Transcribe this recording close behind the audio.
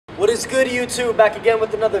What is good, YouTube? Back again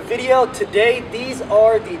with another video. Today, these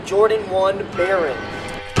are the Jordan 1 Barons.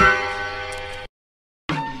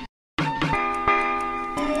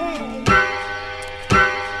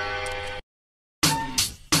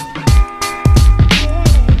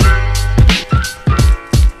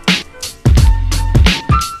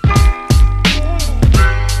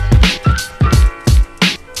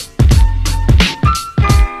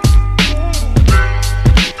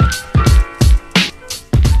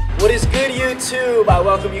 I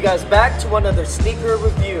welcome you guys back to another sneaker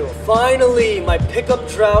review. Finally, my pickup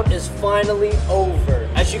drought is finally over.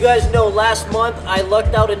 As you guys know, last month I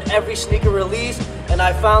lucked out in every sneaker release and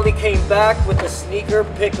I finally came back with a sneaker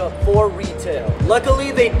pickup for retail.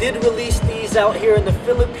 Luckily, they did release these out here in the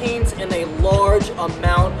Philippines in a large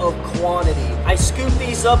amount of quantity. I scooped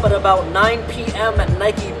these up at about 9 p.m. at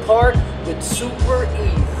Nike Park with super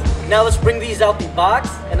ease. Now let's bring these out the box,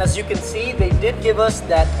 and as you can see, they did give us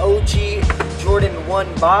that OG Jordan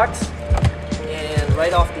 1 box, and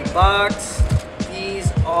right off the box, these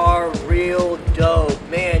are real dope.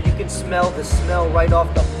 Man, you can smell the smell right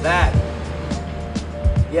off the bat.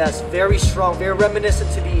 Yes, very strong, very reminiscent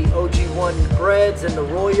to the OG1 Breads and the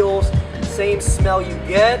Royals. Same smell you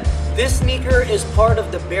get. This sneaker is part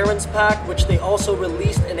of the Barons pack, which they also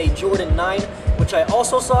released in a Jordan 9, which I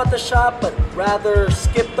also saw at the shop, but rather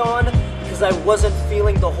skipped on because I wasn't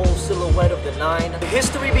feeling the whole silhouette of the 9. The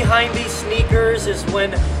history behind these sneakers is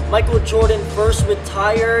when Michael Jordan first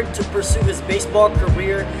retired to pursue his baseball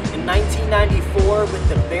career in 1994 with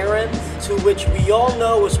the Barons, to which we all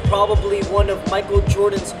know was probably one of Michael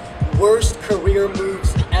Jordan's worst career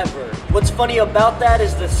moves ever. What's funny about that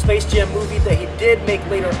is the Space Jam movie that he did make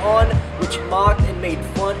later on, which mocked and made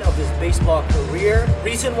fun of his baseball career.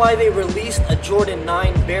 Reason why they released a Jordan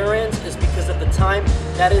 9 Barons is because at the time,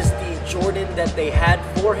 that is the Jordan that they had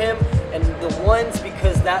for him, and the ones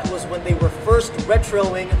because that was when they were first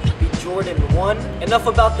retroing the Jordan 1. Enough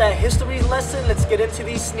about that history lesson, let's get into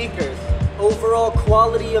these sneakers. Overall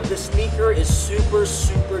quality of the sneaker is super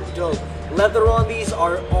dope. Leather on these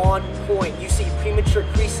are on point. You see premature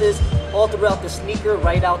creases all throughout the sneaker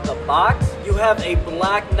right out the box. You have a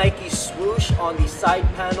black Nike swoosh on the side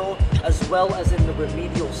panel as well as in the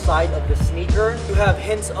remedial side of the sneaker. You have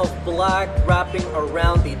hints of black wrapping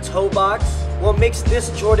around the toe box. What makes this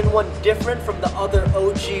Jordan 1 different from the other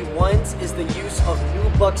OG ones is the use of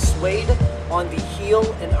nubuck suede on the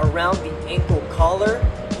heel and around the ankle collar.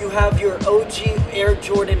 You have your OG Air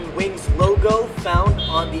Jordan Wings logo found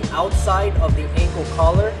on the outside of the ankle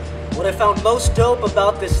collar. What I found most dope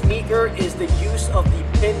about this sneaker is the use of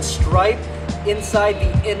the pin stripe inside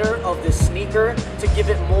the inner of the sneaker to give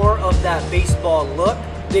it more of that baseball look.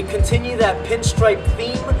 They continue that pinstripe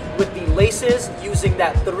theme with the laces using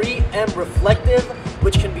that 3M reflective,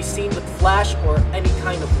 which can be seen with flash or any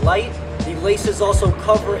kind of light. The laces also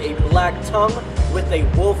cover a black tongue with a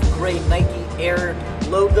wolf gray Nike Air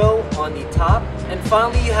logo on the top. And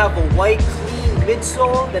finally, you have a white clean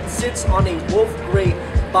midsole that sits on a wolf gray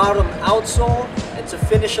bottom outsole. And to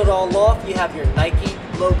finish it all off, you have your Nike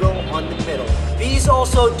logo on the middle. These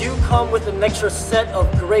also do come with an extra set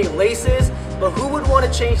of gray laces, but who would want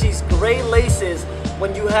to change these gray laces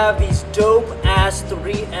when you have these dope ass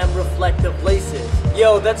 3M reflective laces?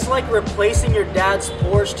 Yo, that's like replacing your dad's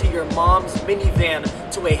Porsche to your mom's minivan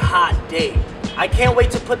to a hot date. I can't wait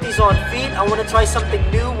to put these on feet. I want to try something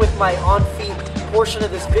new with my on feet portion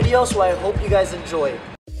of this video, so I hope you guys enjoy it.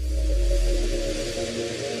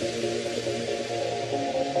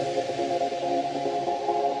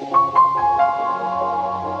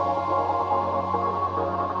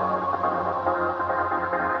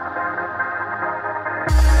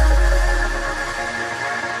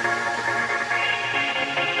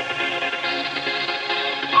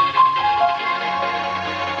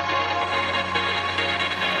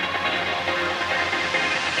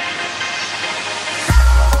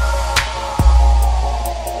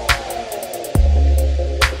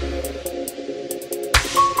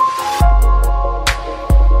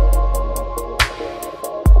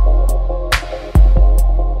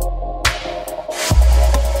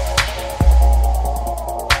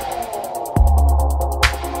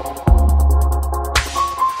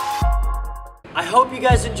 I hope you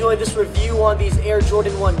guys enjoyed this review on these Air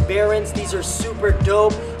Jordan 1 Barons. These are super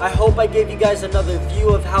dope. I hope I gave you guys another view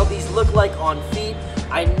of how these look like on feet.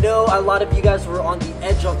 I know a lot of you guys were on the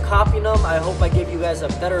edge of copying them. I hope I gave you guys a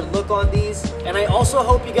better look on these. And I also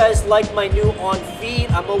hope you guys like my new on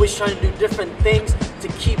feet. I'm always trying to do different things to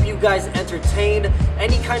keep you guys entertained.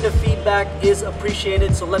 Any kind of feedback is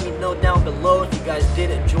appreciated, so let me know down below if you guys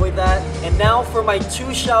did enjoy that. And now for my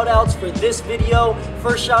 2 shout outs for this video.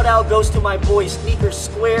 First shout out goes to my boy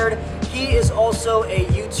SneakerSquared. He is also a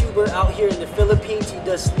YouTuber out here in the Philippines. He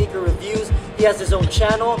does sneaker reviews. He has his own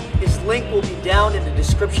channel. His link will be down in the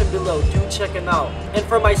description below. Do check him out. And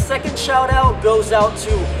for my second shout out goes out to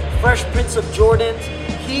FreshPrinceOfJordans.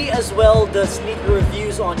 He as well does sneaker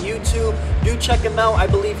reviews on YouTube. Do check him out. I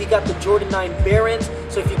believe he got the Jordan 9 Barons.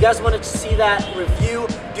 So if you guys wanted to see that review,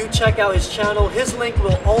 do check out his channel. His link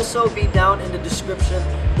will also be down in the description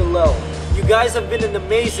below. You guys have been an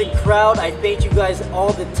amazing crowd. I thank you guys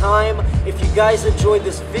all the time. If you guys enjoyed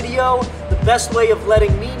this video, the best way of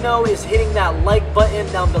letting me know is hitting that like button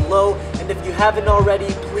down below. And if you haven't already,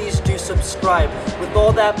 please do subscribe. With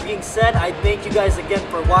all that being said, I thank you guys again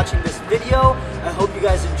for watching this video. I hope you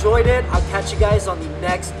guys enjoyed it. I'll catch you guys on the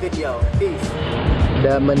next video. Peace.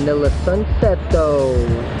 The Manila sunset though.